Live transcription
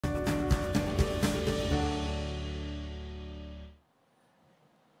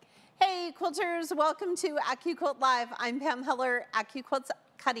Hey quilters, welcome to AccuQuilt Live. I'm Pam Heller, AccuQuilt's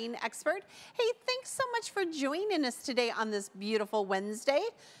cutting expert. Hey, thanks so much for joining us today on this beautiful Wednesday.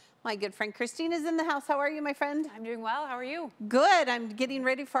 My good friend Christine is in the house. How are you, my friend? I'm doing well. How are you? Good. I'm getting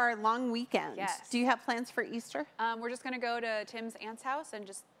ready for our long weekend. Yes. Do you have plans for Easter? We're just going to go to Tim's aunt's house and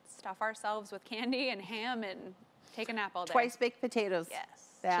just stuff ourselves with candy and ham and take a nap all day. Twice baked potatoes. Yes.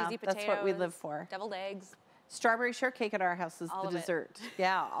 Yeah, Cheesy potatoes. that's what we live for. Deviled eggs. Strawberry shortcake at our house is All the of it. dessert.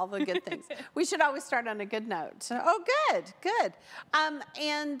 Yeah, all the good things. We should always start on a good note. Oh, good, good.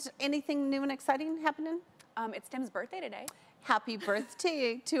 And anything new and exciting happening? It's Tim's birthday today. Happy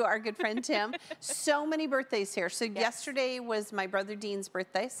birthday to our good friend Tim. So many birthdays here. So yesterday was my brother Dean's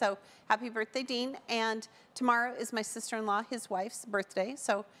birthday. So happy birthday, Dean. And tomorrow is my sister-in-law, his wife's birthday.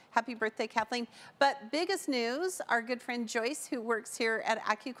 So happy birthday, Kathleen. But biggest news, our good friend Joyce, who works here at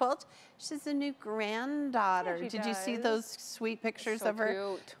AccuQuilt, she's a new granddaughter. Yeah, she Did you see those sweet pictures So of her?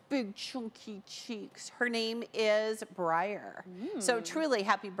 cute. Big chunky cheeks. Her name is Briar. So truly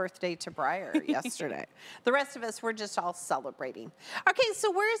happy birthday to Briar yesterday. The rest of us, we're just all celebrating. Okay,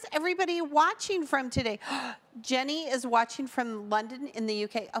 so where's everybody watching from today? Jenny is watching from London in the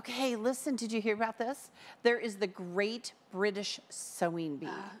UK. Okay, listen, did you hear about this? There is the Great British Sewing Bee.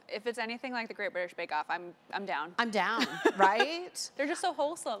 If it's anything like the Great British Bake Off, I'm down. I'm down, right? They're just so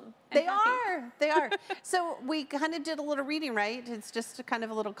wholesome. They are, they are. So we kind of did a little reading, right? It's just a kind of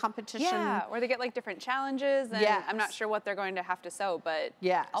a little competition. Yeah, where they get like different challenges, and I'm not sure what they're going to have to sew, but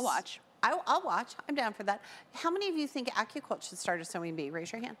I'll watch. I'll watch. I'm down for that. How many of you think AccuQuilt should start a sewing bee?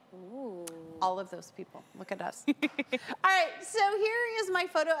 Raise your hand. Ooh. All of those people. Look at us. All right, so here is my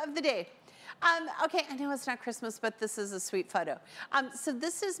photo of the day. Okay, I know it's not Christmas, but this is a sweet photo. So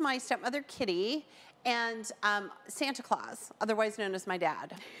this is my stepmother, Kitty, and Santa Claus, otherwise known as my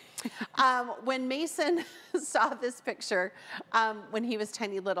dad. When Mason saw this picture, when he was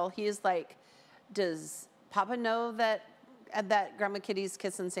tiny little, he is like, does Papa know that Grandma Kitty's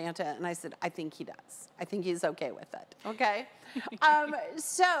kissing Santa? And I said, I think he does. I think he's okay with it, okay?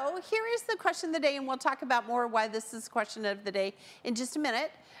 So here is the question of the day, and we'll talk about more why this is question of the day in just a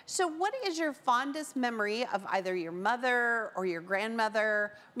minute. So what is your fondest memory of either your mother or your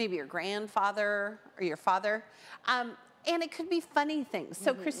grandmother, maybe your grandfather or your father? And it could be funny things.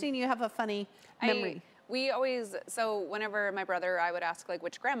 So Christine, you have a funny memory. We always, so whenever my brother, I would ask like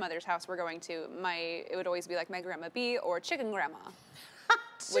which grandmother's house we're going to, it would always be like my Grandma B or Chicken Grandma,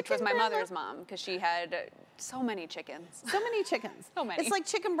 which was my mother's mom, because she had so many chickens. So many chickens. So many. It's like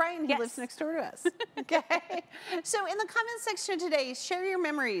Chicken Brian, who lives next door to us. Okay. So in the comment section today, share your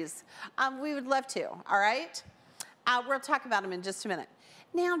memories. We would love to, all right? We'll talk about them in just a minute.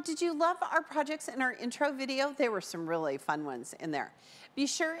 Now, did you love our projects in our intro video? There were some really fun ones in there. Be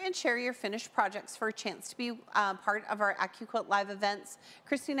sure and share your finished projects for a chance to be part of our AccuQuilt Live events.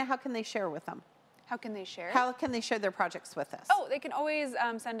 Christina, how can they share with them? How can they share? How can they share their projects with us? Oh, they can always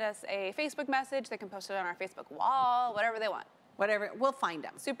send us a Facebook message. They can post it on our Facebook wall, whatever they want. Whatever, we'll find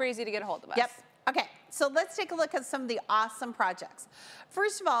them. Super easy to get a hold of us. Yep. Okay, so let's take a look at some of the awesome projects.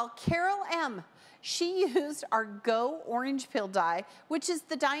 First of all, Carol M. She used our Go Orange Peel die, which is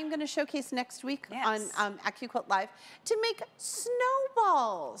the die I'm going to showcase next week on AccuQuilt Live, to make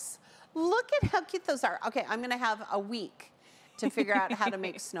snowballs. Look at how cute those are. Okay, I'm going to have a week to figure out how to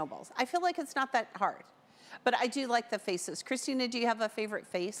make snowballs. I feel like it's not that hard, but I do like the faces. Christina, do you have a favorite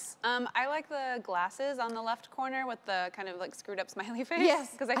face? I like the glasses on the left corner with the kind of like screwed up smiley face.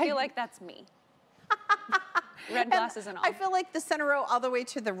 Yes. Because I feel like that's me. Red glasses and all. I feel like the center row all the way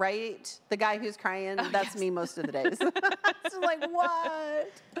to the right, the guy who's crying, that's me most of the days. It's like,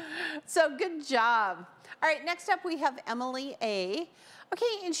 what? So good job. All right, next up we have Emily A.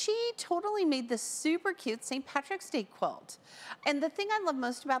 Okay, and she totally made this super cute St. Patrick's Day quilt. And the thing I love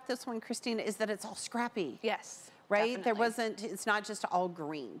most about this one, Christina, is that it's all scrappy. Yes, right? Definitely. It's not just all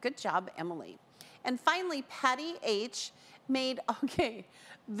green. Good job, Emily. And finally, Patty H. made,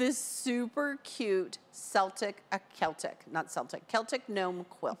 this super cute Celtic gnome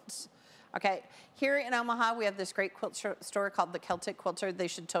quilt. Okay, here in Omaha, we have this great quilt store called the Celtic Quilter. They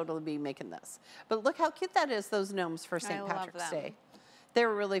should totally be making this. But look how cute that is, those gnomes for St. Patrick's Day. They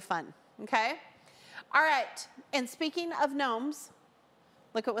were really fun, okay? All right, and speaking of gnomes,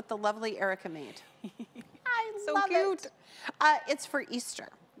 look at what the lovely Erica made. I love it. It's for Easter.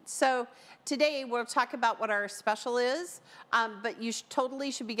 So today we'll talk about what our special is, but you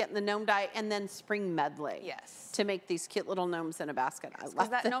totally should be getting the gnome die and then spring medley. Yes. To make these cute little gnomes in a basket. I love because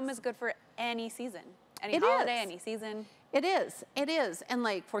that gnome is good for any season, any holiday, any season. It is, and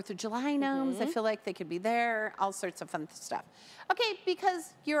like 4th of July gnomes, I feel like they could be there, all sorts of fun stuff. Okay,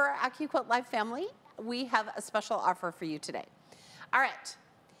 because you're our AccuQuilt Live family, we have a special offer for you today. All right,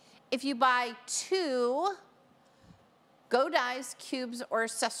 if you buy 2 Go Dies, Qubes, or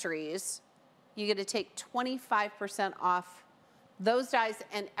accessories, you get to take 25% off those dies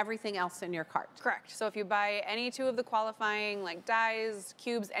and everything else in your cart. Correct. So if you buy any 2 of the qualifying, like dies,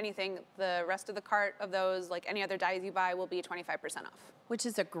 cubes, anything, the rest of the cart of those, like any other dies you buy, will be 25% off. Which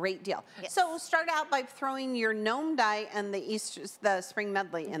is a great deal. Yes. So start out by throwing your gnome die and the spring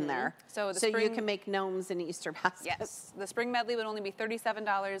medley in there. So you can make gnomes and Easter baskets. Yes. The spring medley would only be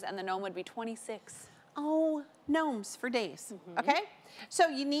 $37 and the gnome would be $26. Oh, gnomes for days, okay? So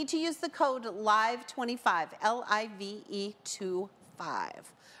you need to use the code LIVE25, LIVE25. All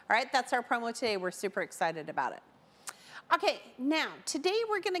right, that's our promo today. We're super excited about it. Okay, now, today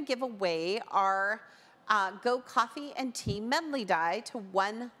we're gonna give away our Go Coffee and Tea Medley Die to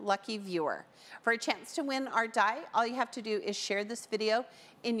 1 lucky viewer. For a chance to win our die, all you have to do is share this video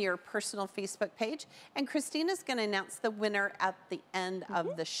in your personal Facebook page, and Christina's gonna announce the winner at the end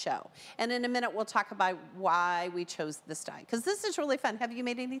of the show. And in a minute, we'll talk about why we chose this die, because this is really fun. Have you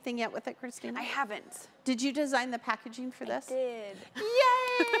made anything yet with it, Christina? I haven't. Did you design the packaging for this? I did.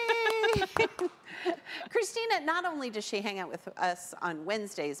 Yay! Christina, not only does she hang out with us on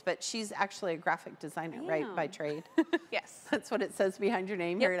Wednesdays, but she's actually a graphic designer, right, by trade? Yes. That's what it says behind your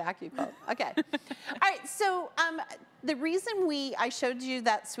name here at AccuQuilt. Okay. All right, so the reason I showed you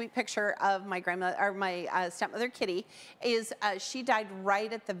that sweet picture of my grandma, or my stepmother Kitty, is she died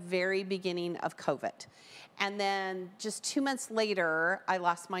right at the very beginning of COVID. And then just 2 months later, I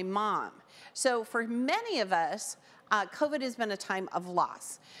lost my mom. So for many of us, COVID has been a time of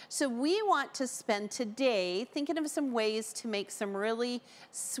loss. So we want to spend today thinking of some ways to make some really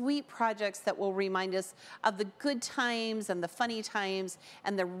sweet projects that will remind us of the good times and the funny times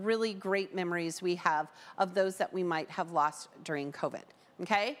and the really great memories we have of those that we might have lost during COVID,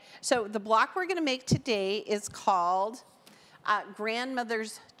 okay? So the block we're gonna make today is called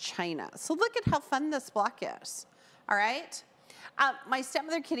Grandmother's China. So look at how fun this block is, all right? My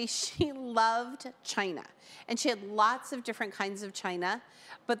stepmother Kitty, she loved china, and she had lots of different kinds of china,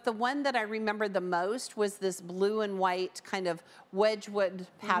 but the one that I remember the most was this blue and white kind of Wedgwood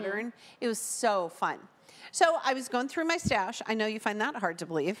pattern. It was so fun. So I was going through my stash. I know you find that hard to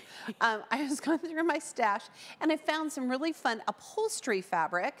believe. I was going through my stash, and I found some really fun upholstery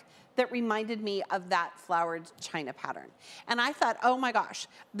fabric that reminded me of that flowered china pattern. And I thought, oh my gosh,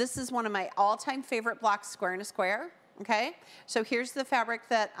 this is one of my all-time favorite blocks, square and a square. Okay, so here's the fabric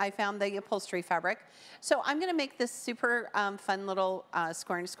that I found, the upholstery fabric. So I'm gonna make this super fun little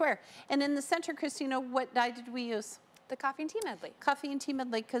square and square. And in the center, Christina, what die did we use? The coffee and tea medley. Coffee and tea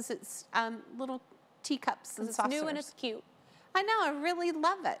medley, because it's little teacups and saucers. It's new and it's cute. I know, I really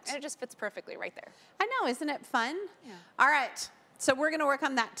love it. And it just fits perfectly right there. I know, isn't it fun? Yeah. All right, so we're gonna work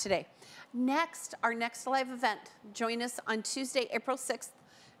on that today. Next, our next live event, join us on Tuesday, April 6th,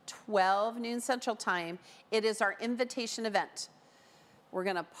 12 noon Central Time. It is our invitation event. We're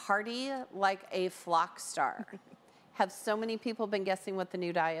gonna party like a flock star. Have so many people been guessing what the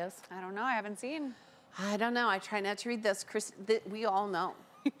new die is? I don't know, I haven't seen. I don't know, I try not to read this. Chris, we all know.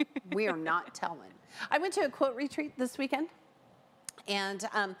 We are not telling. I went to a quilt retreat this weekend, and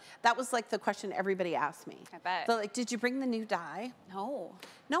that was like the question everybody asked me. I bet. So like, did you bring the new die? No.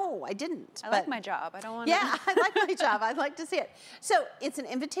 No, I didn't. I like my job. I don't want to. Yeah, I like my job. I'd like to see it. So it's an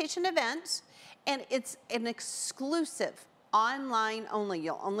invitation event, and it's an exclusive online only.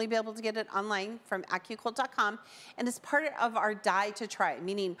 You'll only be able to get it online from AccuQuilt.com, and it's part of our die to try,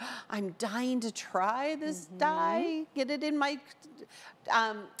 meaning I'm dying to try this die, get it in my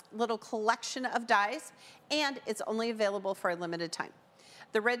little collection of dies, and it's only available for a limited time.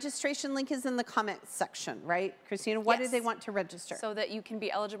 The registration link is in the comments section, right? Christina, why do they want to register? So that you can be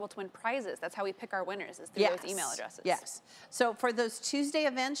eligible to win prizes. That's how we pick our winners, is through those email addresses. Yes. So for those Tuesday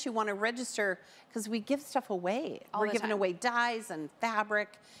events, you want to register because we give stuff away. We're giving away dies and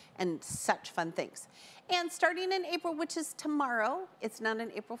fabric and such fun things. And starting in April, which is tomorrow, it's not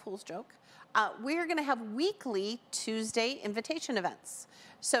an April Fool's joke, we're going to have weekly Tuesday invitation events.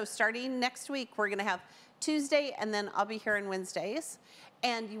 So starting next week, we're going to have Tuesday, and then I'll be here on Wednesdays.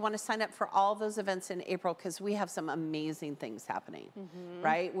 And you want to sign up for all those events in April because we have some amazing things happening,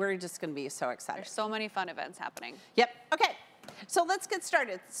 right? We're just going to be so excited. There's so many fun events happening. Yep. Okay. So let's get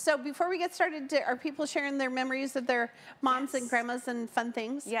started. So before we get started, are people sharing their memories of their moms and grandmas and fun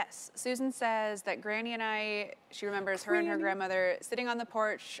things? Yes. Susan says that Granny and I, she remembers her and her grandmother sitting on the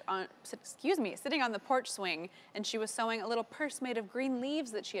porch, sitting on the porch swing, and she was sewing a little purse made of green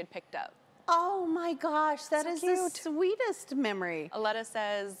leaves that she had picked up. Oh my gosh, that is the sweetest memory. Aletta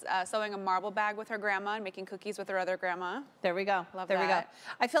says sewing a marble bag with her grandma and making cookies with her other grandma. There we go. Love there that. we go.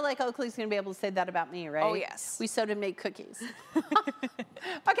 I feel like Oakley's going to be able to say that about me, right? Oh, yes. We sewed and made cookies.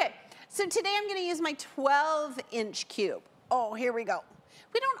 Okay, So today I'm gonna use my 12-inch cube. Oh, here we go.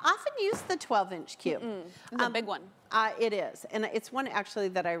 We don't often use the 12-inch cube. It's a big one. It is, and it's one actually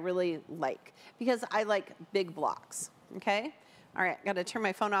that I really like because I like big blocks, okay? All right, gotta turn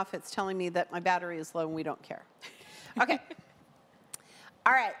my phone off. It's telling me that my battery is low and we don't care. Okay.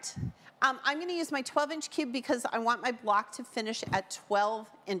 All right, I'm gonna use my 12-inch cube because I want my block to finish at 12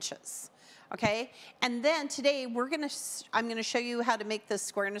 inches, okay? And then today I'm gonna show you how to make this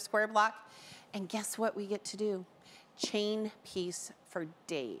square in a square block, and guess what we get to do? Chain piece for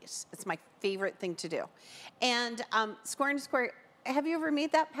days. It's my favorite thing to do. And square in a square, have you ever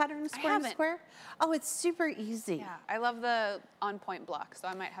made that pattern square in a square? Oh, it's super easy. Yeah, I love the on-point block, so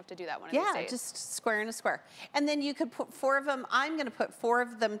I might have to do that one of these days. Yeah, just square in a square. And then you could put 4 of them. I'm gonna put 4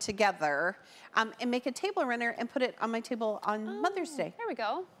 of them together and make a table runner and put it on my table on Mother's Day. There we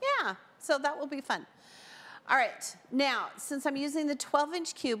go. Yeah, so that will be fun. All right, now, since I'm using the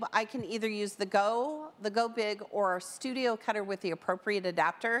 12-inch cube, I can either use the Go Big or a Studio Cutter with the appropriate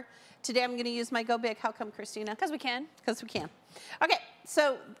adapter. Today I'm gonna use my Go Big. How come, Christina? Because we can. Because we can. Okay,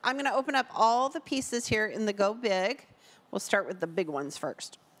 so I'm gonna open up all the pieces here in the Go Big. We'll start with the big ones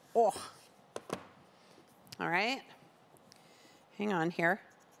first. Oh, all right. Hang on here.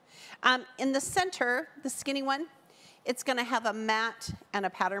 In the center, the skinny one, it's gonna have a mat and a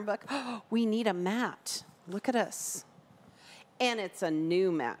pattern book. We need a mat. Look at us. And it's a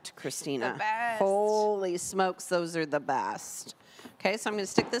new mat, Christina. The best. Holy smokes, those are the best. Okay, so I'm gonna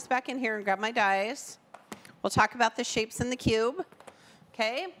stick this back in here and grab my dies. We'll talk about the shapes in the cube.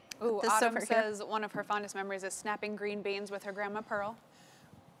 Okay. Ooh, Autumn says one of her fondest memories is snapping green beans with her grandma Pearl.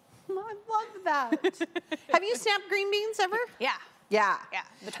 I love that. Have you snapped green beans ever? Yeah. Yeah. Yeah.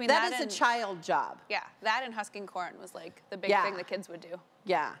 Between that is a child job. Yeah, that and husking corn was like the big thing the kids would do.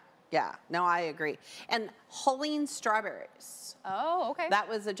 Yeah. Yeah, no, I agree. And hulling strawberries. Oh, okay. That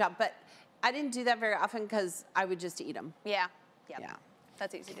was a job, but I didn't do that very often because I would just eat them. Yeah. Yep. Yeah.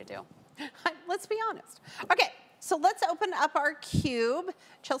 That's easy to do. Let's be honest. Okay, so let's open up our cube.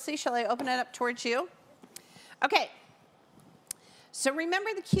 Chelsea, shall I open it up towards you? Okay. So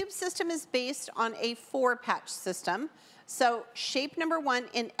remember, the cube system is based on a 4-patch system. So shape number 1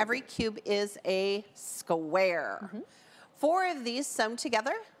 in every cube is a square. 4 of these sewn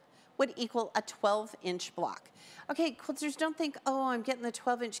together would equal a 12-inch block. Okay, quilters, don't think, oh, I'm getting the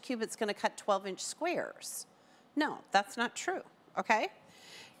 12-inch cube, it's gonna cut 12-inch squares. No, that's not true, okay?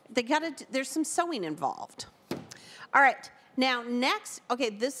 There's some sewing involved. All right, now next,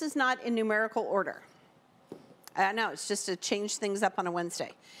 okay, this is not in numerical order. No, it's just to change things up on a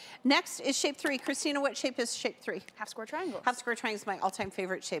Wednesday. Next is shape 3. Christina, what shape is shape 3? Half square triangles. Half square triangle is my all-time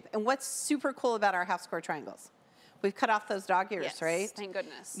favorite shape. And what's super cool about our half square triangles? We've cut off those dog ears, yes, right? Thank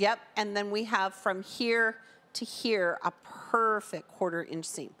goodness. Yep, and then we have from here to here a perfect 1/4-inch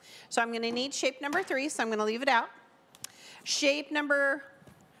seam. So I'm gonna need shape number 3, so I'm gonna leave it out. Shape number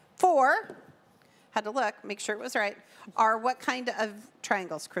 4, had to look, make sure it was right, are what kind of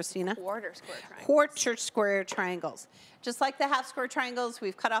triangles, Christina? Quarter square triangles. Quarter square triangles. Just like the half square triangles,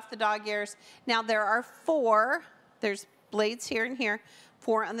 we've cut off the dog ears. Now there are 4, there's blades here and here,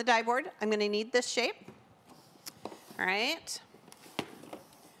 4 on the die board. I'm gonna need this shape. All right.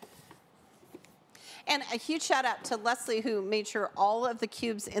 And a huge shout out to Leslie, who made sure all of the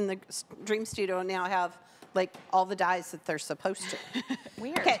cubes in the Dream Studio now have like all the dies that they're supposed to.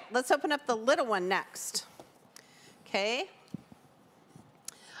 Weird. Okay, let's open up the little one next. Okay.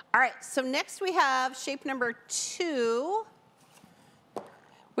 All right, so next we have shape number 2,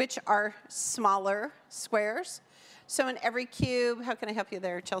 which are smaller squares. So in every cube, how can I help you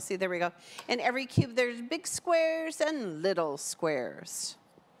there, Chelsea? There we go. In every cube, there's big squares and little squares.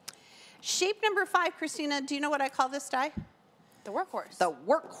 Shape number 5, Christina, do you know what I call this die? The workhorse. The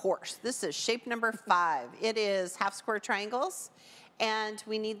workhorse. This is shape number 5. It is half square triangles, and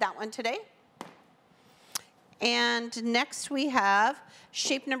we need that one today. And next we have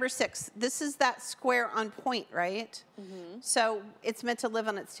shape number 6. This is that square on point, right? So it's meant to live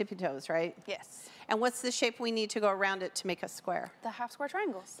on its tippy toes, right? Yes. And what's the shape we need to go around it to make a square? The half square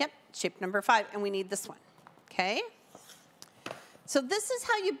triangles. Yep, shape number 5, and we need this one, okay? So this is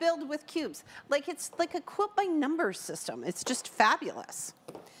how you build with cubes. Like it's like a quilt by numbers system. It's just fabulous.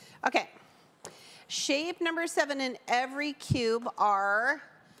 Okay, shape number 7 in every cube are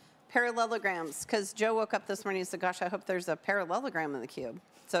parallelograms, because Joe woke up this morning and said, gosh, I hope there's a parallelogram in the cube.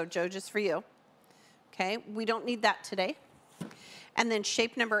 So Joe, just for you. Okay, we don't need that today. And then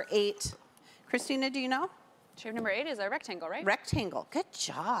shape number 8, Christina, do you know? Shape number 8 is a rectangle, right? Rectangle, good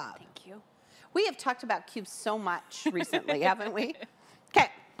job. Thank you. We have talked about cubes so much recently, haven't we? Okay,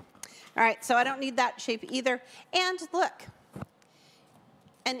 all right, so I don't need that shape either. And look,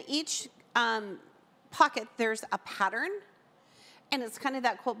 and each pocket, there's a pattern, and it's kind of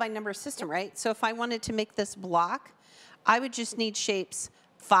that quilt by number system, right? So if I wanted to make this block, I would just need shapes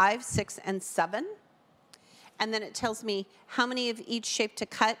 5, 6, and 7. And then it tells me how many of each shape to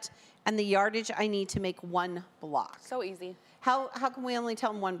cut and the yardage I need to make one block. So easy. How can we only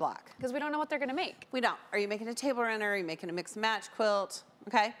tell them one block? Because we don't know what they're going to make. We don't. Are you making a table runner? Are you making a mix and match quilt?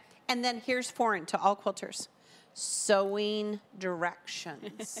 Okay. And then here's foreign to all quilters. Sewing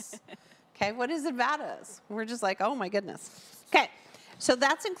directions. Okay, what is it about us? We're just like, oh my goodness. Okay, so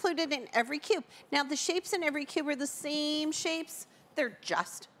that's included in every cube. Now the shapes in every cube are the same shapes. They're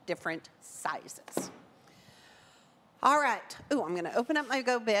just different sizes. All right. Ooh, I'm gonna open up my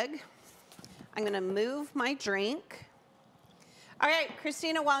Go Big. I'm gonna move my drink. All right,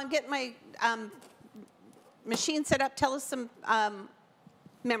 Christina, while I'm getting my machine set up, tell us some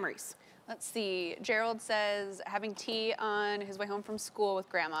memories. Let's see. Gerald says having tea on his way home from school with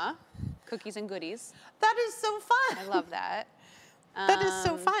Grandma, cookies and goodies. That is so fun. I love that. That is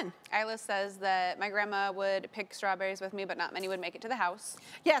so fun. Isla says that my grandma would pick strawberries with me, but not many would make it to the house.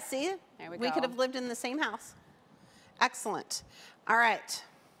 Yeah, see? There we We go. could have lived in the same house. Excellent. All right.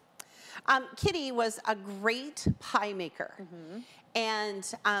 Kitty was a great pie maker. And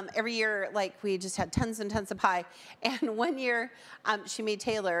every year, like, we just had tons and tons of pie. And one year, she made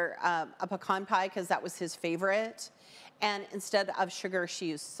Taylor a pecan pie because that was his favorite. And instead of sugar, she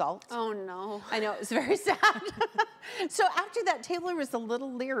used salt. Oh, no. I know, it was very sad. So after that, Taylor was a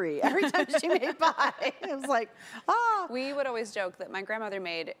little leery every time she made pie. It was like, ah. We would always joke that my grandmother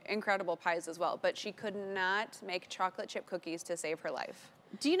made incredible pies as well, but she could not make chocolate chip cookies to save her life.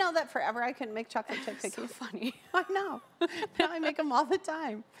 Do you know that forever I couldn't make chocolate chip cookies? So funny. I know. Now I make them all the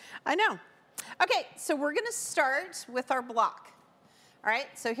time. I know. Okay, so we're going to start with our block. All right,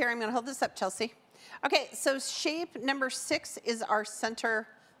 so here I'm going to hold this up, Chelsea. Okay, so shape number 6 is our center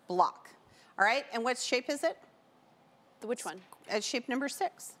block. All right, and what shape is it? Which one? Shape number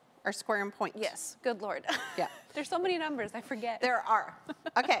 6, our square and point. Yes, good Lord. Yeah. There's so many numbers, I forget. There are.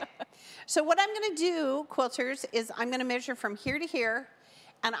 Okay, so what I'm going to do, quilters, is I'm going to measure from here to here,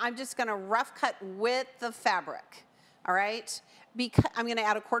 and I'm just going to rough cut with the fabric. All right? Because I'm going to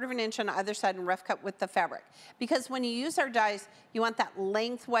add 1/4 inch on either side and rough cut with the fabric. Because when you use our dies, you want that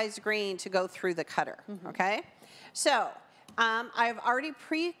lengthwise grain to go through the cutter, okay? So I've already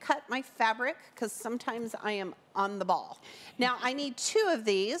pre-cut my fabric because sometimes I am on the ball. Now I need 2 of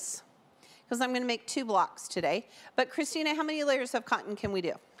these because I'm going to make 2 blocks today. But Christina, how many layers of cotton can we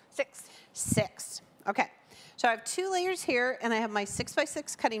do? 6. 6. Okay. So I have 2 layers here, and I have my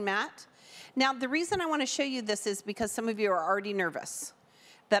 6x6 cutting mat. Now, the reason I want to show you this is because some of you are already nervous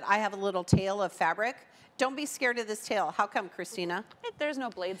that I have a little tail of fabric. Don't be scared of this tail. How come, Christina? There's no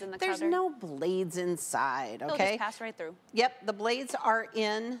blades in the There's cutter. no blades inside, They'll okay? just pass right through. Yep, the blades are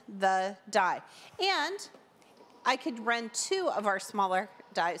in the die. And I could run 2 of our smaller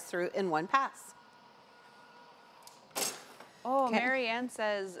dies through in one pass. Oh, Okay. Mary Ann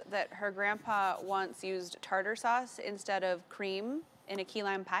says that her grandpa once used tartar sauce instead of cream in a key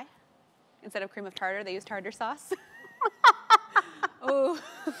lime pie. Instead of cream of tartar, they used tartar sauce. Oh,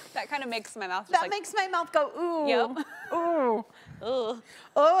 that kind of makes my mouth just That like... makes my mouth go, ooh. Yep. Ooh. Ugh.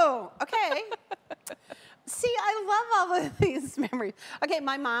 Oh, okay. See, I love all of these memories. Okay,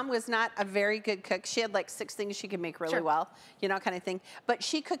 my mom was not a very good cook. She had like 6 things she could make really Sure. well, you know, kind of thing. But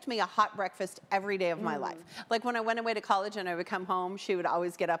she cooked me a hot breakfast every day of my life. Like when I went away to college and I would come home, she would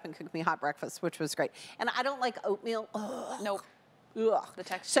always get up and cook me hot breakfast, which was great. And I don't like oatmeal. Ugh. Nope. Ugh. The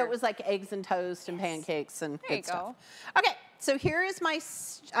texture. So it was like eggs and toast and pancakes and There you good stuff. go. Okay, so here is my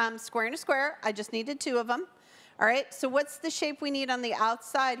square and a square. I just needed 2 of them. All right, so what's the shape we need on the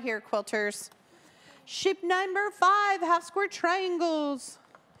outside here, quilters? Shape number 5, half square triangles.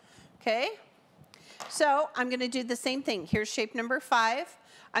 Okay, so I'm going to do the same thing. Here's shape number 5.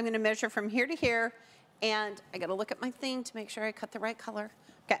 I'm going to measure from here to here, and I got to look at my thing to make sure I cut the right color.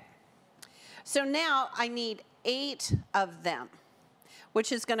 Okay, so now I need 8 of them,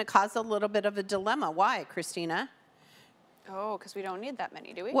 which is going to cause a little bit of a dilemma. Why, Christina? Oh, because we don't need that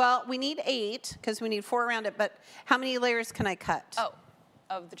many, do we? Well, we need 8 because we need 4 around it, but how many layers can I cut? Oh,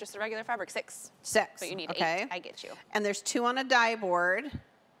 of just the regular fabric, 6. 6. But you need okay. 8. I get you. And there's 2 on a die board.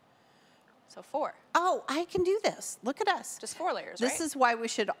 So 4. Oh, I can do this. Look at us. Just 4 layers, This right? is why we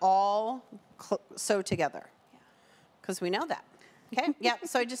should all sew together, because we know that. Okay, yeah,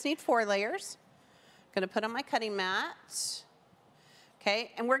 so I just need 4 layers. Going to put on my cutting mat.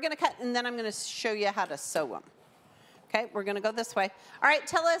 Okay, and we're going to cut, and then I'm going to show you how to sew them. Okay, we're going to go this way. All right,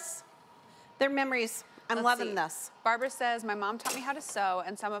 tell us their memories. I'm Let's loving see. this. Barbara says, my mom taught me how to sew,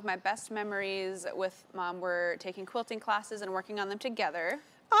 and some of my best memories with Mom were taking quilting classes and working on them together.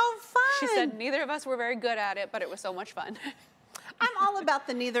 Oh, fun. She said neither of us were very good at it, but it was so much fun. I'm all about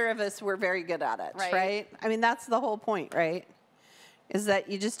the neither of us were very good at it, right? I mean, that's the whole point, right? Is that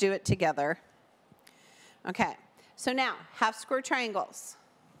you just do it together. Okay, so now, half square triangles.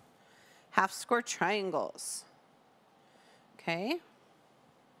 Half square triangles. Okay.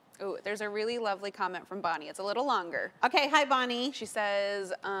 Ooh, there's a really lovely comment from Bonnie. It's a little longer. Okay, hi, Bonnie. She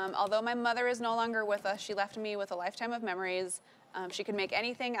says, although my mother is no longer with us, she left me with a lifetime of memories. She could make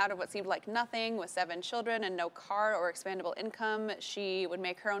anything out of what seemed like nothing. With 7 children and no car or expandable income, she would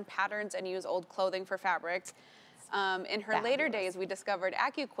make her own patterns and use old clothing for fabrics. In her later days, we discovered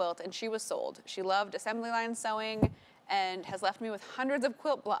AccuQuilt, and she was sold. She loved assembly line sewing and has left me with hundreds of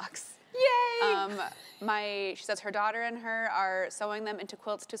quilt blocks. Yay! She says her daughter and her are sewing them into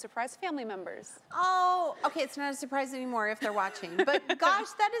quilts to surprise family members. Oh, okay, it's not a surprise anymore if they're watching. But gosh,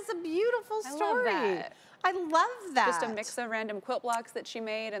 that is a beautiful story. I love that. I love that. Just a mix of random quilt blocks that she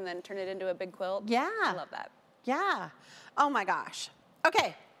made and then turn it into a big quilt. Yeah. I love that. Yeah. Oh my gosh.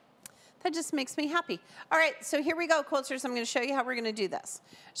 Okay. That just makes me happy. All right, so here we go, quilters. I'm going to show you how we're going to do this.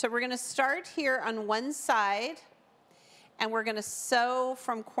 So we're going to start here on one side, and we're going to sew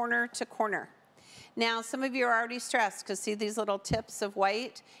from corner to corner. Now, some of you are already stressed because see these little tips of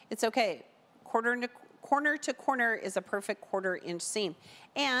white? It's okay. Corner to corner is a perfect 1/4 inch seam.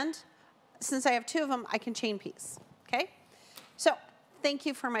 And since I have 2 of them, I can chain piece, okay? So thank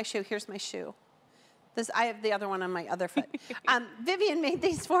you for my shoe. Here's my shoe. I have the other one on my other foot. Vivian made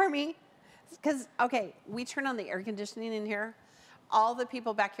these for me because, okay, we turn on the air conditioning in here. All the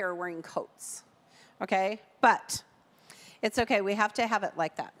people back here are wearing coats, okay? But it's okay. We have to have it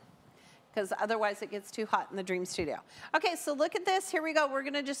like that because otherwise it gets too hot in the Dream Studio. Okay, so look at this. Here we go. We're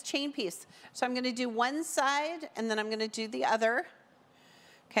going to just chain piece. So I'm going to do one side, and then I'm going to do the other,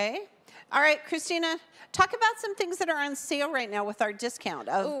 okay? All right, Christina, talk about some things that are on sale right now with our discount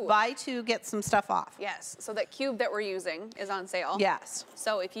of buy 2, get some stuff off. Yes, so that Qube that we're using is on sale. Yes.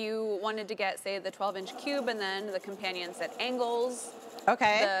 So if you wanted to get, say, the 12-inch Qube and then the companion set angles,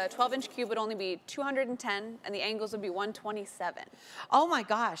 okay, the 12-inch Qube would only be $210 and the angles would be $127. Oh my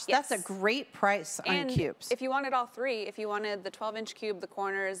gosh, yes. That's a great price on Qubes. If you wanted all 3, if you wanted the 12-inch Qube, the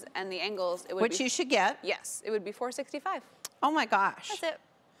corners, and the angles, it would Which you should get. Yes, it would be $465. Oh my gosh. That's it.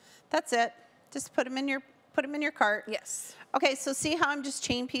 That's it. Just put them in your cart. Yes. Okay, so see how I'm just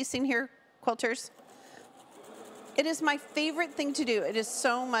chain piecing here, quilters? It is my favorite thing to do. It is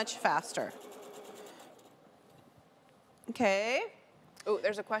so much faster. Okay. Oh,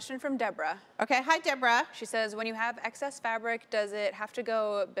 there's a question from Deborah. Okay, hi Deborah. She says, when you have excess fabric, does it have to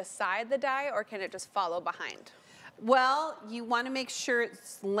go beside the die or can it just follow behind? Well, you want to make sure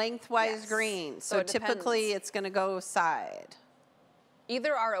it's lengthwise green. So typically it's going to go side.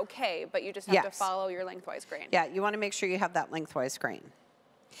 Either are okay, but you just have to follow your lengthwise grain. Yeah, you want to make sure you have that lengthwise grain.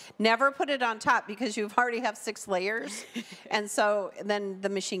 Never put it on top because you already have 6 layers. And so then the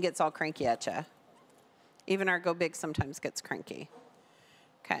machine gets all cranky at you. Even our Go Big sometimes gets cranky.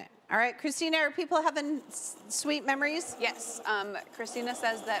 Okay. All right, Christina, are people having sweet memories? Yes. Christina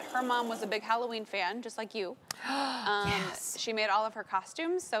says that her mom was a big Halloween fan, just like you. Yes. She made all of her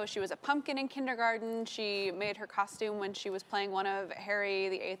costumes. So she was a pumpkin in kindergarten. She made her costume when she was playing one of Harry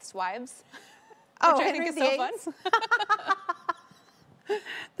VIII's wives. Oh, which I Henry think is so fun.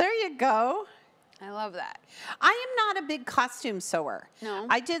 There you go. I love that. I am not a big costume sewer. No.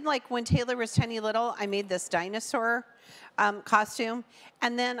 I did like when Taylor was tiny little, I made this dinosaur costume,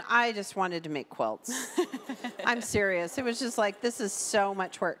 and then I just wanted to make quilts. I'm serious. It was just like, this is so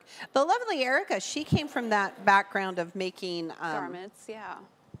much work. The lovely Erica, she came from that background of making garments, yeah.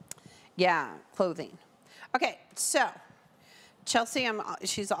 Yeah, clothing. Okay, so Chelsea,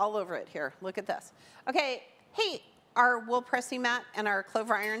 she's all over it here. Look at this. Okay, hey, our wool pressing mat and our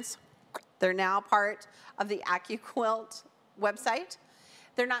clover irons, they're now part of the AccuQuilt website.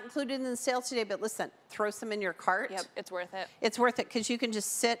 They're not included in the sale today, but listen, throw some in your cart. Yep, it's worth it. It's worth it because you can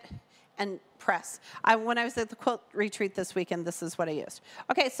just sit and press. When I was at the quilt retreat this weekend, this is what I used.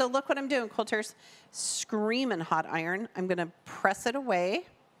 Okay, so look what I'm doing, quilters. Screaming hot iron. I'm going to press it away.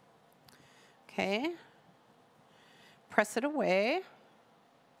 Okay. Press it away.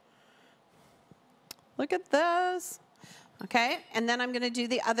 Look at this. Okay, and then I'm going to do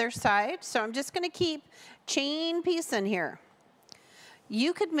the other side. So I'm just going to keep chain piecing here.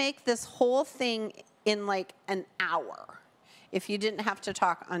 You could make this whole thing in like an hour if you didn't have to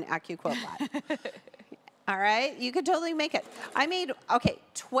talk on AccuQuilt Live. All right, you could totally make it. I made, okay,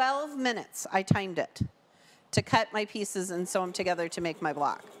 12 minutes I timed it to cut my pieces and sew them together to make my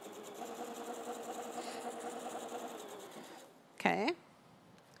block. Okay.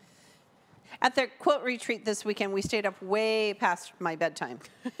 At the quilt retreat this weekend, we stayed up way past my bedtime.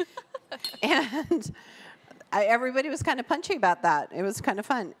 And everybody was kind of punchy about that. It was kind of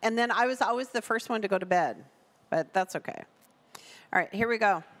fun. And then I was always the first one to go to bed, but that's okay. All right, here we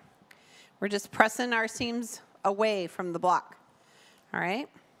go. We're just pressing our seams away from the block. All right.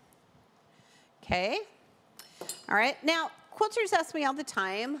 Okay. All right. Now, quilters ask me all the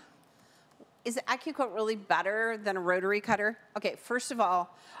time, is AccuQuilt really better than a rotary cutter? Okay, first of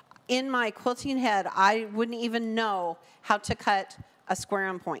all, in my quilting head, I wouldn't even know how to cut a square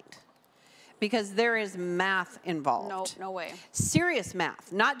and point because there is math involved. No, no way. Serious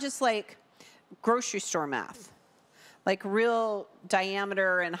math, not just like grocery store math, like real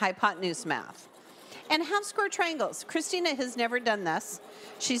diameter and hypotenuse math. And half square triangles. Christina has never done this.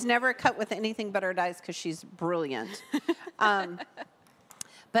 She's never cut with anything but her dies because she's brilliant.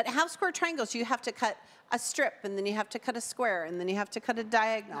 But half square triangles, you have to cut a strip, and then you have to cut a square, and then you have to cut a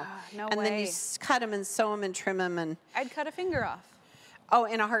diagonal. No and way. then you cut them and sew them and trim them. And I'd cut a finger off. oh,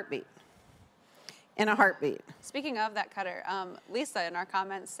 in a heartbeat. In a heartbeat. Speaking of that cutter, Lisa in our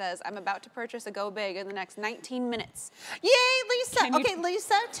comments says, I'm about to purchase a Go Big in the next 19 minutes. Yay, Lisa. Okay,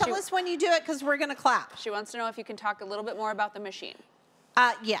 Lisa, tell us when you do it because we're going to clap. She wants to know if you can talk a little bit more about the machine.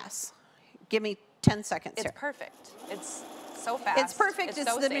 Yes. Give me 10 seconds It's here. perfect. It's so fast. It's perfect. It's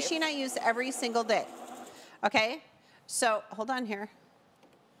so the safe. machine I use every single day. Okay? So, hold on here.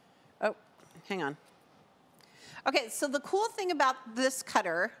 Oh, hang on. Okay, so the cool thing about this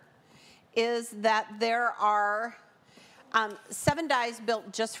cutter is that there are 7 dies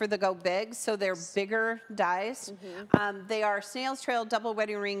built just for the Go Big, so they're bigger dies. They are snail's trail, double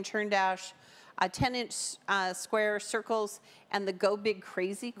wedding ring, turn dash, 10-inch square circles, and the Go Big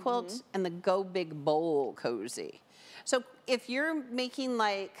Crazy Quilt, and the Go Big Bowl Cozy. So if you're making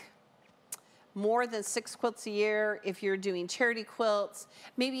like more than 6 quilts a year, if you're doing charity quilts,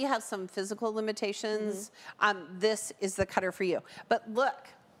 maybe you have some physical limitations, this is the cutter for you. But look,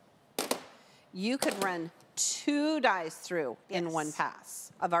 you could run 2 dies through in one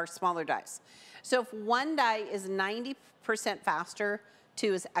pass of our smaller dies. So if one die is 90% faster,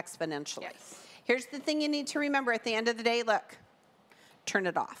 2 is exponentially. Yes. Here's the thing you need to remember at the end of the day, look, turn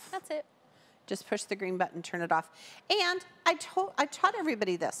it off. That's it. Just push the green button, turn it off. And I taught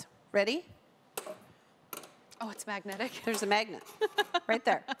everybody this. Ready? Oh, it's magnetic. There's a magnet right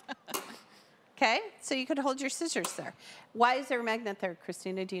there. Okay, so you could hold your scissors there. Why is there a magnet there,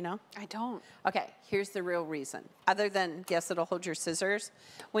 Christina? Do you know? I don't. Okay, here's the real reason. Other than, yes, it'll hold your scissors.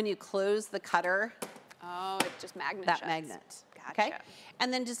 When you close the cutter, Oh, it just magnet that shuts. magnet. Gotcha. Okay,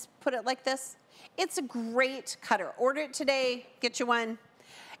 and then just put it like this. It's a great cutter. Order it today, get you one,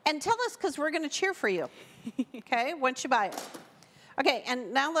 and tell us because we're going to cheer for you. Okay, once you buy it. Okay,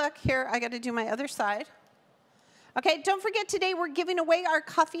 and now look here. I got to do my other side. Okay, don't forget today we're giving away our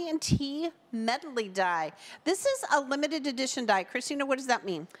coffee and tea medley die. This is a limited edition die. Christina, what does that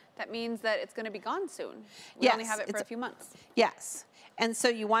mean? That means that it's going to be gone soon. We only have it for a few months. Yes, and so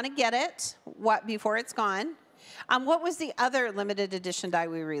you want to get it before it's gone. What was the other limited edition die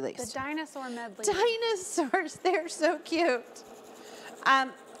we released? The dinosaur medley. Dinosaurs, they're so cute.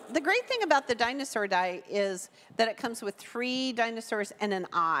 The great thing about the dinosaur die is that it comes with 3 dinosaurs and an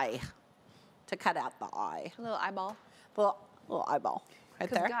eye to cut out the eye. A little eyeball. Little eyeball right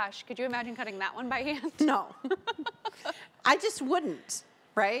there. Gosh, could you imagine cutting that one by hand? No. I just wouldn't,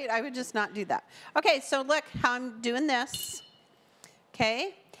 right? I would just not do that. Okay, so look how I'm doing this.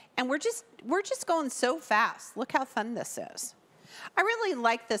 Okay? And we're just going so fast. Look how fun this is. I really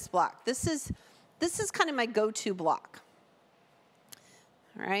like this block. This is kind of my go-to block.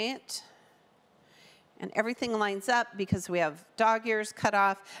 All right? And everything lines up because we have dog ears cut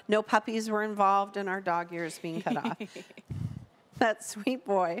off. No puppies were involved in our dog ears being cut off. That sweet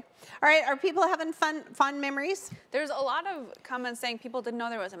boy. All right, are people having fond memories? There's a lot of comments saying people didn't know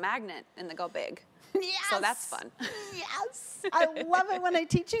there was a magnet in the Go Big. Yes. So that's fun. Yes. I love it when I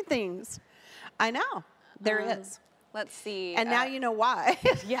teach you things. I know. There is. Let's see. And now you know why.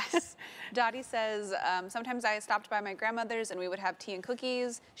 Yes. Dottie says, sometimes I stopped by my grandmother's and we would have tea and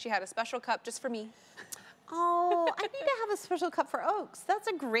cookies. She had a special cup just for me. Oh, I need to have a special cup for Oaks. That's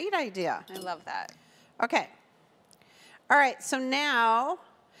a great idea. I love that. Okay. All right, so now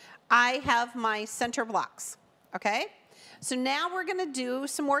I have my center blocks, okay? So now we're gonna do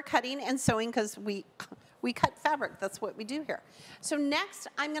some more cutting and sewing because we cut fabric. That's what we do here. So next,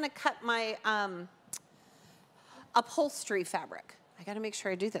 I'm gonna cut my upholstery fabric. I gotta make sure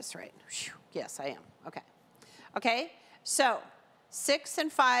I do this right. Whew. Yes, I am, okay. Okay, so 6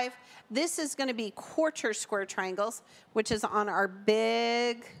 and 5. This is gonna be quarter square triangles, which is on our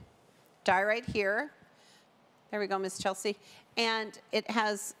big die right here. There we go, Miss Chelsea. And it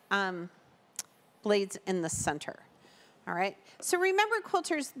has blades in the center. All right, so remember,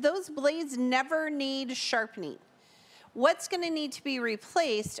 quilters, those blades never need sharpening. What's going to need to be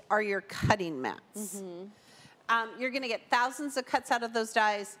replaced are your cutting mats. You're going to get thousands of cuts out of those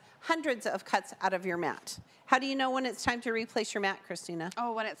dies, hundreds of cuts out of your mat. How do you know when it's time to replace your mat, Christina?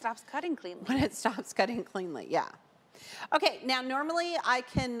 Oh, when it stops cutting cleanly. When it stops cutting cleanly, yeah. Okay, now normally I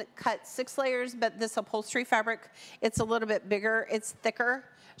can cut 6 layers, but this upholstery fabric, it's a little bit bigger, it's thicker,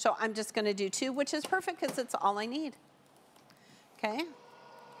 so I'm just going to do 2, which is perfect because it's all I need. Okay,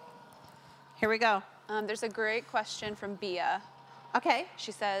 here we go. There's a great question from Bia. Okay.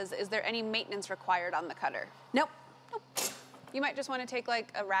 She says, is there any maintenance required on the cutter? Nope. You might just want to take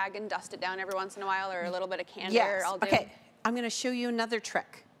like a rag and dust it down every once in a while, or a little bit of candor. Yes. I'll do. Okay, I'm going to show you another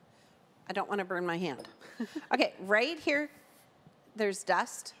trick. I don't want to burn my hand. Okay, right here, there's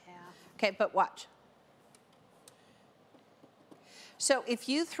dust. Yeah. Okay, but watch. So if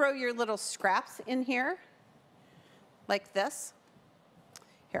you throw your little scraps in here, like this,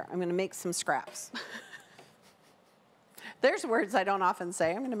 here, I'm going to make some scraps. There's words I don't often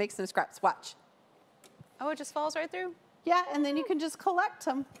say. I'm going to make some scraps. Watch. Oh, it just falls right through? Yeah, and then you can just collect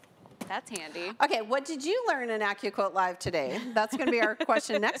them. That's handy. Okay, what did you learn in AccuQuilt Live today? That's going to be our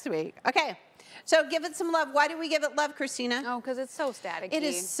question next week. Okay, so give it some love. Why do we give it love, Christina? Oh, because it's so staticky. It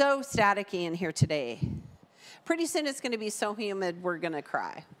is so staticky in here today. Pretty soon it's going to be so humid we're going to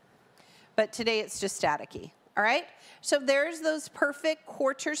cry. But today it's just staticky. All right, so there's those perfect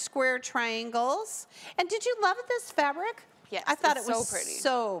quarter square triangles. And did you love this fabric? Yes, I thought it's it was so pretty.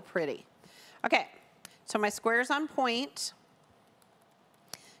 so pretty. Okay, so my square's on point.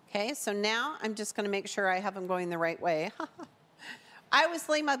 Okay, so now I'm just going to make sure I have them going the right way. I always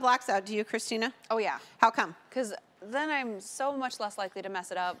lay my blocks out. Do you, Christina? Oh, yeah. How come? Because then I'm so much less likely to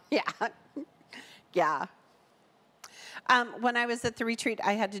mess it up. Yeah. Yeah. When I was at the retreat,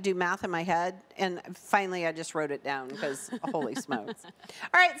 I had to do math in my head, and finally I just wrote it down because holy smokes.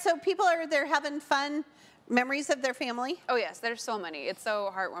 All right, so people are there having fun, memories of their family. Oh, yes, there's so many. It's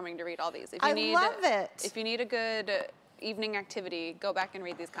so heartwarming to read all these. If you I love it. If you need a good evening activity, go back and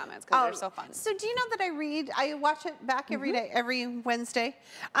read these comments because they're so fun. So do you know that I watch it back every day, every Wednesday?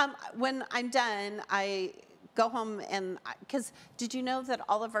 When I'm done, I go home and, because did you know that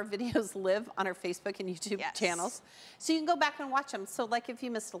all of our videos live on our Facebook and YouTube channels? So you can go back and watch them. So like if you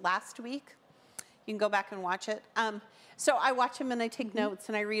missed last week, you can go back and watch it. So I watch them and I take notes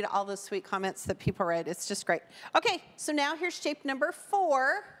and I read all the sweet comments that people write. It's just great. Okay, so now here's shape number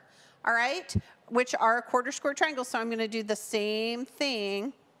 4, all right, which are quarter square triangles. So I'm going to do the same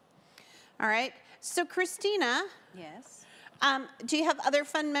thing. All right, so Christina. Yes. Do you have other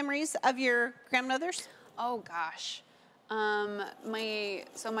fun memories of your grandmothers? Oh gosh.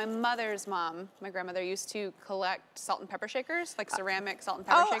 So my mother's mom, my grandmother, used to collect salt and pepper shakers, like ceramic salt and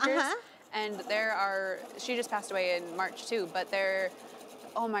pepper shakers. And she just passed away in March too, but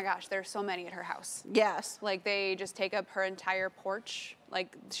oh my gosh, there's so many at her house. Yes. Like they just take up her entire porch.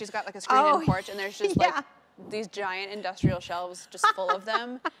 Like she's got like a screened-in porch, and there's just like these giant industrial shelves just full of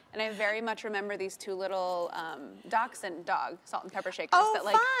them. And I very much remember these 2 little dachshund dog salt and pepper shakers that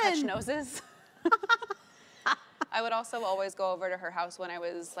like touch noses. I would also always go over to her house when I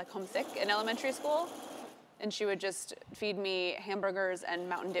was like homesick in elementary school, and she would just feed me hamburgers and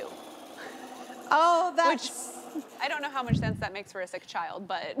Mountain Dew. Oh, that's... Which, I don't know how much sense that makes for a sick child,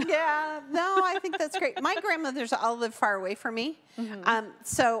 but... Yeah, no, I think that's great. My grandmothers all live far away from me,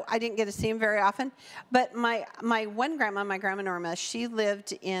 so I didn't get to see them very often. But my one grandma, my grandma Norma, she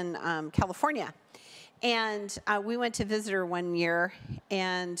lived in California. And we went to visit her one year,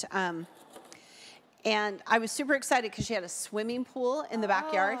 and I was super excited because she had a swimming pool in the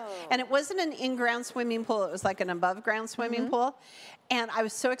backyard. And it wasn't an in-ground swimming pool. It was like an above-ground swimming pool. And I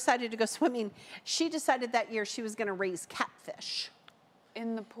was so excited to go swimming. She decided that year she was going to raise catfish.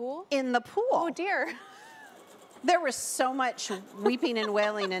 In the pool? In the pool. Oh, dear. There was so much weeping and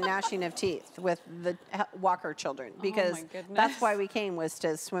wailing and gnashing of teeth with the Walker children because that's why we came, was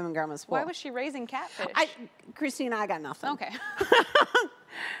to swim in Grandma's pool. Why was she raising catfish? Christina, I got nothing. Okay.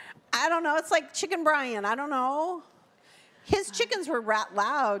 I don't know. It's like Chicken Brian. I don't know. His chickens were rat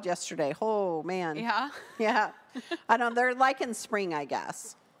loud yesterday. Oh, man. Yeah? Yeah. I don't know. They're like in spring, I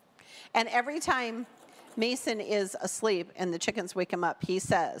guess. And every time Mason is asleep and the chickens wake him up, he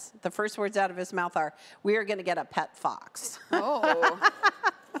says, the first words out of his mouth are, "We are going to get a pet fox." Oh.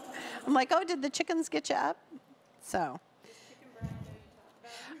 I'm like, oh, did the chickens get you up? So.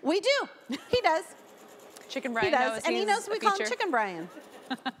 We do. He does. Chicken Brian He does. knows. And he knows we call him Chicken Brian.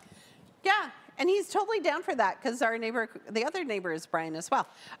 Yeah. And he's totally down for that because our neighbor, the other neighbor, is Brian as well.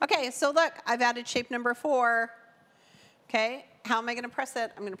 Okay, so look, I've added shape number 4. Okay, how am I going to press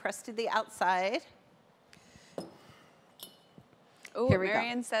it? I'm going to press to the outside. Oh, Here we go.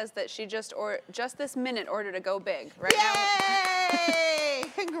 Marion says that she just this minute ordered a Go Big. Right Yay!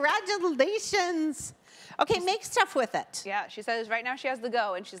 Congratulations. Okay, make stuff with it. Yeah, she says right now she has the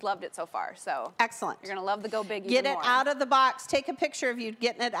Go and she's loved it so far. So Excellent. you're gonna love the Go Big. Get even it more. out of the box. Take a picture of you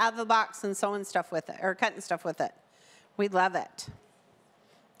getting it out of the box and sewing stuff with it, or cutting stuff with it. We love it.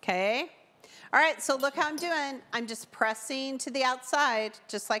 Okay. All right, so look how I'm doing. I'm just pressing to the outside,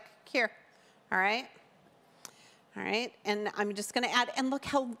 just like here. All right. All right, and I'm just gonna add, and look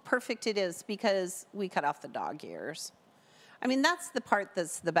how perfect it is because we cut off the dog ears. I mean, that's the part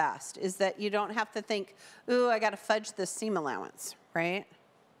that's the best, is that you don't have to think, ooh, I gotta fudge this seam allowance, right?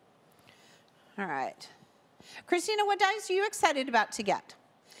 All right. Christina, what dies are you excited about to get?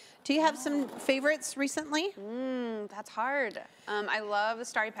 Do you have some favorites recently? That's hard. I love the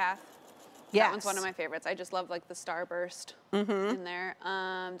Starry Path. Yes. That one's one of my favorites. I just love like the starburst in there.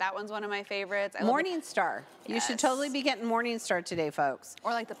 That one's one of my favorites. I Morning Star. You should totally be getting Morning Star today, folks.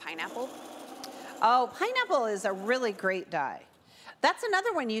 Or like the pineapple. Oh, pineapple is a really great dye. That's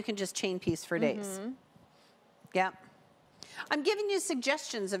another one you can just chain piece for days. Yep. I'm giving you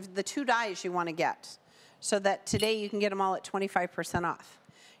suggestions of the 2 dyes you want to get so that today you can get them all at 25% off.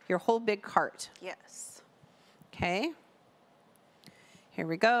 Your whole big cart. Yes. Okay. Here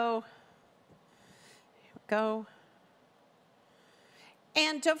we go. Here we go.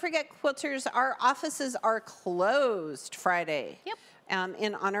 And don't forget, quilters, our offices are closed Friday. Yep.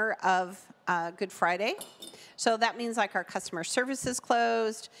 In honor of Good Friday. So that means like our customer service is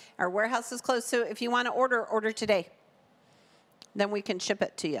closed, our warehouse is closed. So if you want to order today. Then we can ship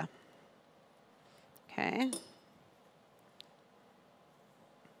it to you. Okay.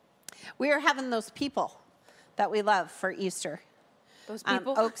 We are having those people that we love for Easter. Those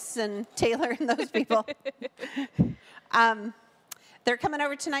people? Oaks and Taylor and those people. They're coming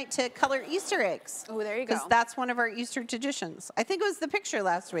over tonight to color Easter eggs. Oh, there you go. Because that's one of our Easter traditions. I think it was the picture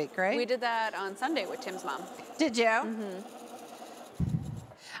last week, right? We did that on Sunday with Tim's mom. Did you?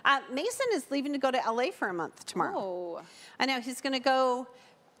 Mason is leaving to go to LA for a month tomorrow. Oh. I know. He's going to go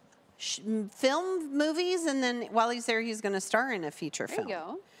film movies, and then while he's there, he's going to star in a feature film. There you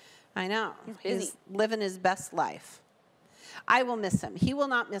go. I know. He's busy. He's living his best life. I will miss him. He will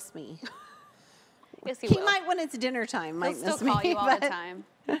not miss me. Yes, he He will. might when it's dinner time. Might He'll miss still call me, you all the but time.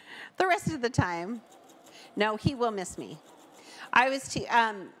 the rest of the time, no, he will miss me. I was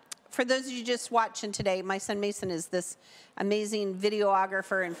for those of you just watching today, my son Mason is this amazing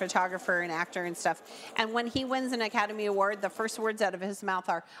videographer and photographer and actor and stuff. And when he wins an Academy Award, the first words out of his mouth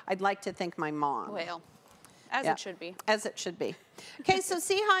are, "I'd like to thank my mom." Well, as Yeah. it should be. As it should be. Okay, so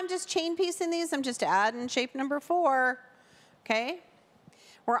see how I'm just chain piecing these? I'm just adding shape number 4. Okay,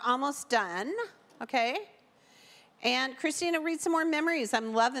 we're almost done. Okay, and Christina, read some more memories.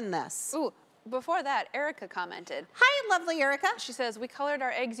 I'm loving this. Ooh, before that, Erica commented. Hi, lovely Erica. She says, we colored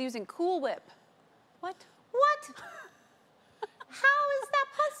our eggs using Cool Whip. What? What? How is that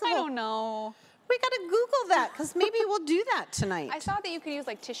possible? I don't know. We got to Google that because maybe we'll do that tonight. I saw that you could use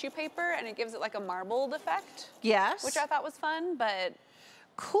like tissue paper and it gives it like a marbled effect. Yes. Which I thought was fun, but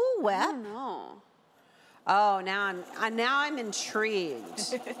Cool I Whip. don't know. Oh, now I'm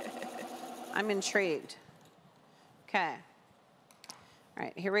intrigued. I'm intrigued. Okay. All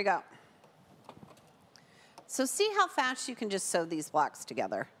right, here we go. So see how fast you can just sew these blocks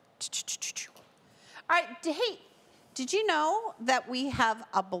together. All right, hey, did you know that we have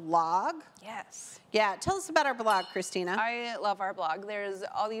a blog? Yes. Yeah, tell us about our blog, Christina. I love our blog. There's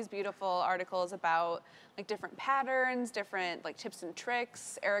all these beautiful articles about like different patterns, different like tips and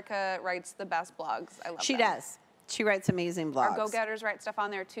tricks. Erica writes the best blogs. I love She them. does. She writes amazing blogs. Our go-getters write stuff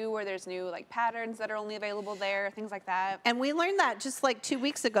on there too, where there's new like patterns that are only available there, things like that. And we learned that just like 2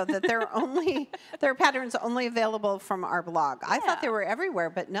 weeks ago that there are patterns only available from our blog. I thought they were everywhere,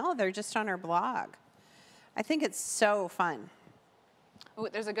 but no, they're just on our blog. I think it's so fun. Ooh,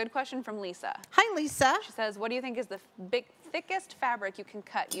 there's a good question from Lisa. Hi, Lisa. She says, what do you think is the thickest fabric you can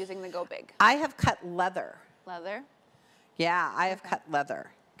cut using the Go Big? I have cut leather. Leather? Yeah, I have cut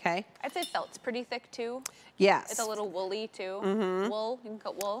leather. Okay. I'd say felt's pretty thick too. Yes. It's a little woolly too. Wool, you can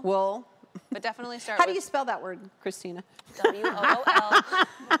cut wool. Wool. But definitely start How with do you spell that word, Christina? WOOL.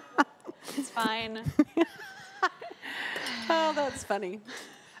 It's fine. Oh, that's funny.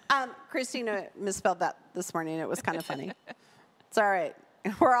 Christina misspelled that this morning. It was kind of funny. It's all right.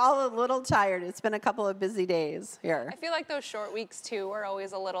 We're all a little tired. It's been a couple of busy days here. I feel like those short weeks too are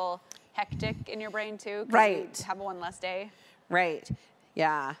always a little hectic in your brain too. 'Cause Right. you have one less day. Right.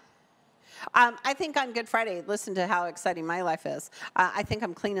 Yeah. I think on Good Friday, listen to how exciting my life is. I think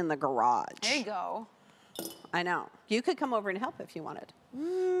I'm cleaning the garage. There you go. I know. You could come over and help if you wanted.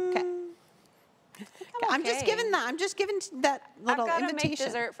 Okay. I'm just giving that. I'm just giving that little I've got to invitation. make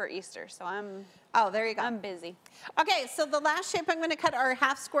dessert for Easter, so I'm. Oh, there you go. I'm busy. Okay, so the last shape I'm going to cut are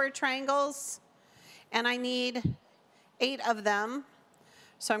half square triangles, and I need 8 of them.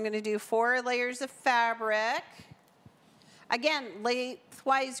 So I'm going to do 4 layers of fabric. Again,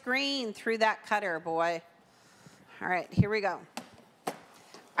 lengthwise grain through that cutter, boy. All right, here we go.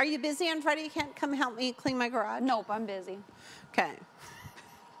 Are you busy on Friday? You can't come help me clean my garage? Nope, I'm busy. Okay.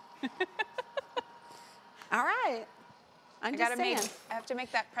 All right. I'm just saying. I have to make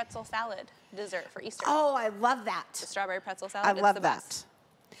that pretzel salad dessert for Easter. Oh, I love that. The strawberry pretzel salad. I it's love the that. Best.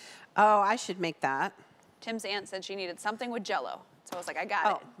 Oh, I should make that. Tim's aunt said she needed something with Jell-O, so I was like, I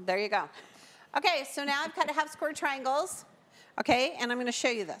got it. There you go. Okay, so now I've cut half square triangles. Okay, and I'm going to show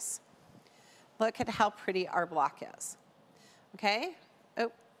you this. Look at how pretty our block is. Okay.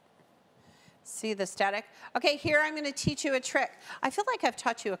 Oh. See the static? Okay, here I'm going to teach you a trick. I feel like I've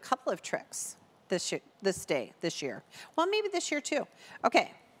taught you a couple of tricks this year. Well, maybe this year too.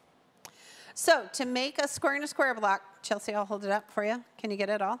 Okay. So to make a square in a square block, Chelsea, I'll hold it up for you. Can you get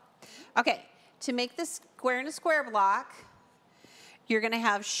it all? Okay. To make this square in a square block, you're going to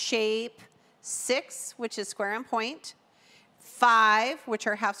have shape 6, which is square and point, 5, which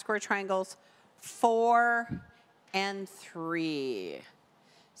are half square triangles, 4, and 3.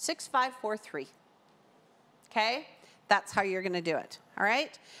 6, 5, 4, 3. Okay? That's how you're going to do it. All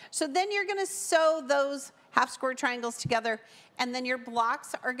right? So then you're going to sew those half square triangles together, and then your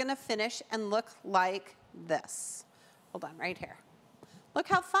blocks are going to finish and look like this. Hold on, right here. Look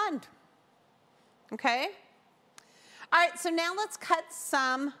how fun. Okay? All right, so now let's cut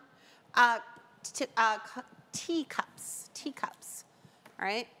some teacups. Teacups. All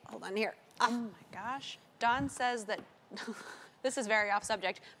right? Hold on here. Oh my gosh. Dawn says that, this is very off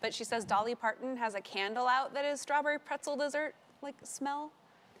subject, but she says Dolly Parton has a candle out that is strawberry pretzel dessert, like smell.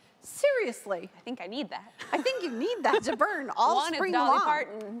 Seriously. I think I need that. I think you need that to burn all One, spring it's Dolly long.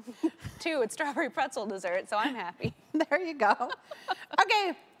 Parton. 2, it's strawberry pretzel dessert, so I'm happy. There you go.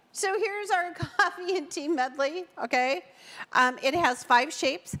 Okay, so here's our coffee and tea medley, okay? It has 5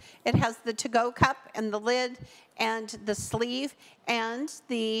 shapes. It has the to-go cup and the lid and the sleeve and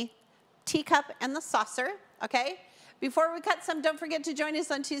the teacup and the saucer, okay? Before we cut some, don't forget to join us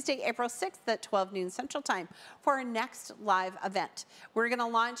on Tuesday, April 6th at 12 noon Central Time for our next live event. We're going to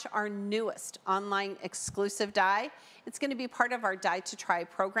launch our newest online exclusive die. It's going to be part of our Die to Try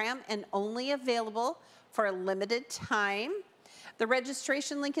program and only available for a limited time. The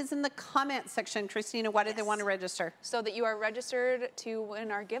registration link is in the comment section. Christina, why do they want to register? So that you are registered to win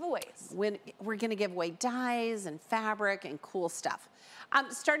our giveaways. We're going to give away dies and fabric and cool stuff.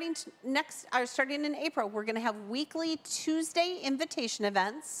 Starting in April, we're going to have weekly Tuesday invitation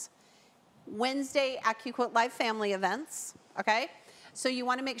events, Wednesday AccuQuilt Live family events, okay? So you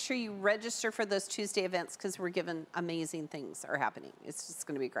want to make sure you register for those Tuesday events because we're giving amazing things are happening. It's just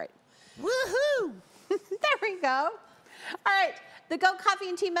going to be great. Woohoo! There we go. All right, the Go Coffee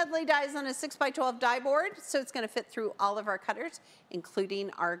and Tea Medley Die is on a 6x12 die board, so it's going to fit through all of our cutters, including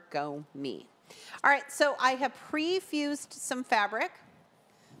our Go Me. All right, so I have pre-fused some fabric.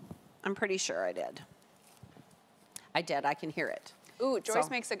 I'm pretty sure I did. I did. I can hear it. Ooh, Joyce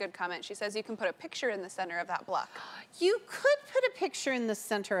makes a good comment. She says you can put a picture in the center of that block. You could put a picture in the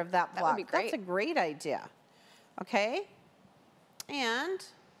center of that block. That would be great. That's a great idea. Okay. And,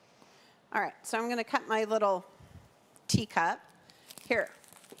 all right, so I'm going to cut my little teacup. Hear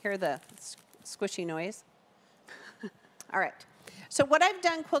the squishy noise. All right. So what I've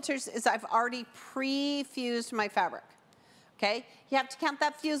done, quilters, is I've already pre-fused my fabric. Okay? You have to count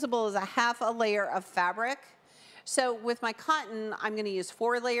that fusible as a half a layer of fabric. So with my cotton, I'm going to use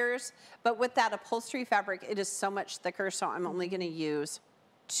 4 layers, but with that upholstery fabric, it is so much thicker, so I'm only going to use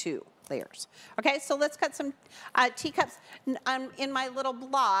 2 layers. Okay, so let's cut some teacups. In my little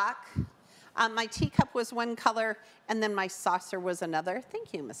block, my teacup was one color, and then my saucer was another.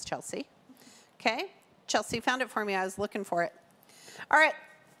 Thank you, Miss Chelsea. Okay, Chelsea found it for me. I was looking for it. All right,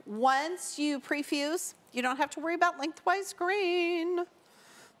 once you pre-fuse, you don't have to worry about lengthwise grain.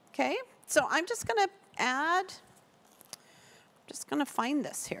 Okay, so I'm just going to add, just going to find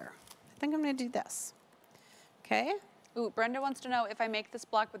this here. I think I'm going to do this. Okay. Ooh, Brenda wants to know if I make this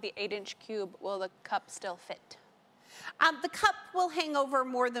block with the 8-inch cube, will the cup still fit? The cup will hang over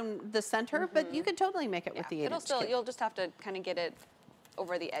more than the center, but you can totally make it with the 8-inch cube. You'll just have to kind of get it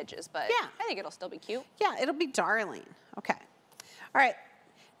over the edges, but yeah. I think it'll still be cute. Yeah, it'll be darling. Okay. All right.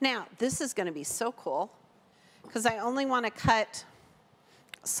 Now, this is going to be so cool because I only want to cut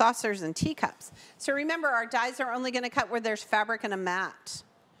saucers and teacups. So remember, our dies are only going to cut where there's fabric and a mat.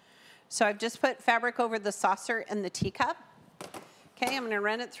 So I've just put fabric over the saucer and the teacup. Okay, I'm gonna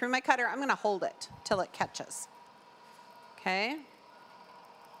run it through my cutter. I'm gonna hold it till it catches. Okay.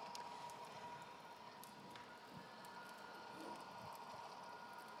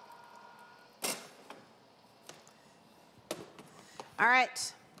 All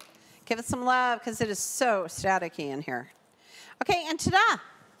right, give it some love because it is so staticky in here. Okay, and ta-da!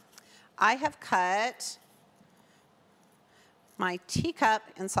 I have cut my teacup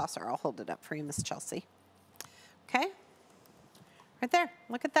and saucer. I'll hold it up for you, Miss Chelsea. Okay, right there,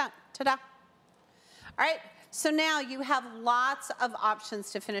 look at that, ta-da. All right, so now you have lots of options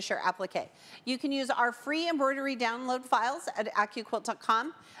to finish your applique. You can use our free embroidery download files at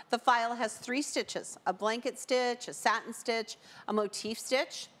AccuQuilt.com. The file has 3 stitches, a blanket stitch, a satin stitch, a motif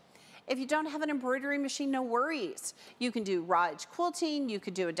stitch. If you don't have an embroidery machine, no worries. You can do raw edge quilting, you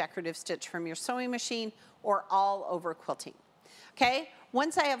could do a decorative stitch from your sewing machine, or all over quilting. Okay,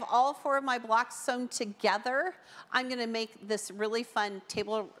 once I have all 4 of my blocks sewn together, I'm gonna make this really fun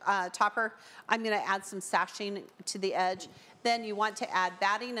table topper. I'm gonna add some sashing to the edge. Then you want to add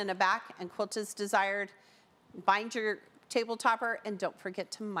batting in the back and quilt as desired. Bind your table topper and don't forget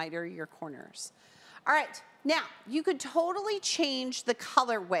to miter your corners. All right, now you could totally change the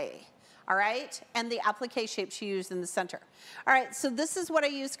colorway, all right, and the applique shapes you use in the center. All right, so this is what I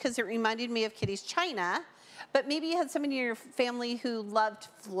used because it reminded me of Kitty's China, but maybe you had somebody in your family who loved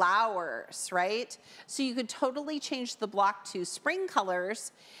flowers, right? So you could totally change the block to spring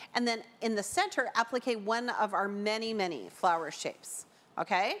colors, and then in the center, applique one of our many, many flower shapes,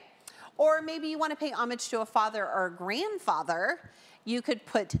 okay? Or maybe you want to pay homage to a father or a grandfather. You could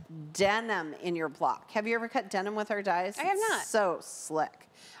put denim in your block. Have you ever cut denim with our dies? I have not. It's so slick.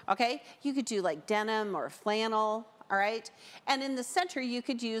 Okay, you could do like denim or flannel, all right? And in the center, you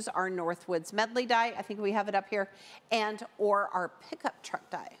could use our Northwoods Medley die, I think we have it up here, and or our pickup truck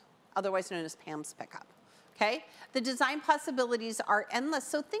die, otherwise known as Pam's pickup. Okay? The design possibilities are endless.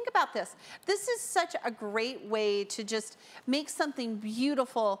 So think about this. This is such a great way to just make something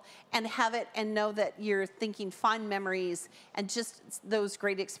beautiful and have it and know that you're thinking fond memories and just those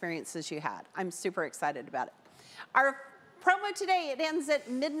great experiences you had. I'm super excited about it. Our promo today, it ends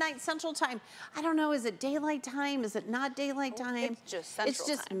at midnight Central Time. I don't know, is it daylight time? Is it not daylight time? It's just Central It's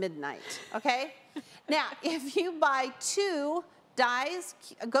just time. midnight, okay? Now, if you buy 2 dies,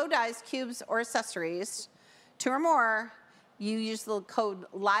 Go dies, cubes, or accessories, 2 or more, you use the code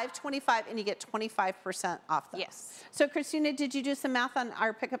LIVE25 and you get 25% off those. Yes. So Christina, did you do some math on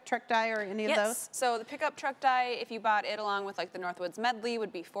our pickup truck die or any of those? Yes. So the pickup truck die, if you bought it along with like the Northwoods Medley,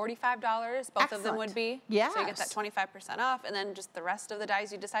 would be $45. Both of them would be. Yes. So you get that 25% off, and then just the rest of the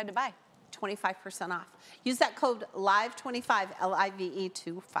dies you decide to buy. 25% off. Use that code LIVE25,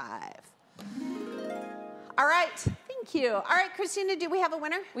 L-I-V-E-25. All right, thank you. All right, Christina, do we have a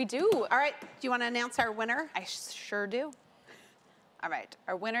winner? We do. All right, do you want to announce our winner? I sure do. All right,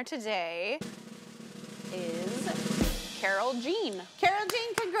 our winner today is Carol Jean. Carol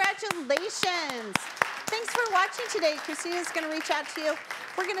Jean, congratulations. Thanks for watching today. Christina's going to reach out to you.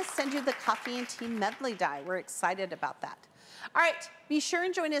 We're going to send you the coffee and tea medley die. We're excited about that. All right, be sure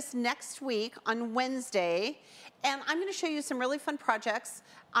and join us next week on Wednesday. And I'm going to show you some really fun projects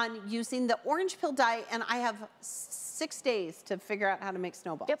on using the orange peel die. And I have 6 days to figure out how to make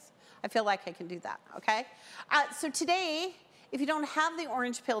snowballs. Yep. I feel like I can do that, okay? So today, if you don't have the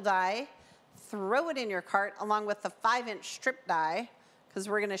orange peel die, throw it in your cart along with the 5-inch strip die, because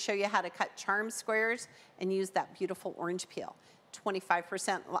we're gonna show you how to cut charm squares and use that beautiful orange peel.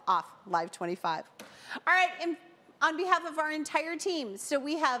 25% off, Live 25. All right, and on behalf of our entire team, so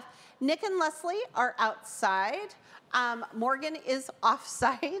we have Nick and Leslie are outside. Morgan is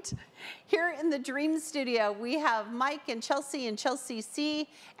offsite. Here in the Dream Studio, we have Mike and Chelsea C,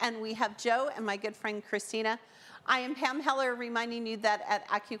 and we have Joe and my good friend Christina. I am Pam Heller, reminding you that at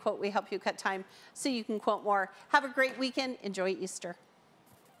AccuQuilt we help you cut time so you can quilt more. Have a great weekend. Enjoy Easter.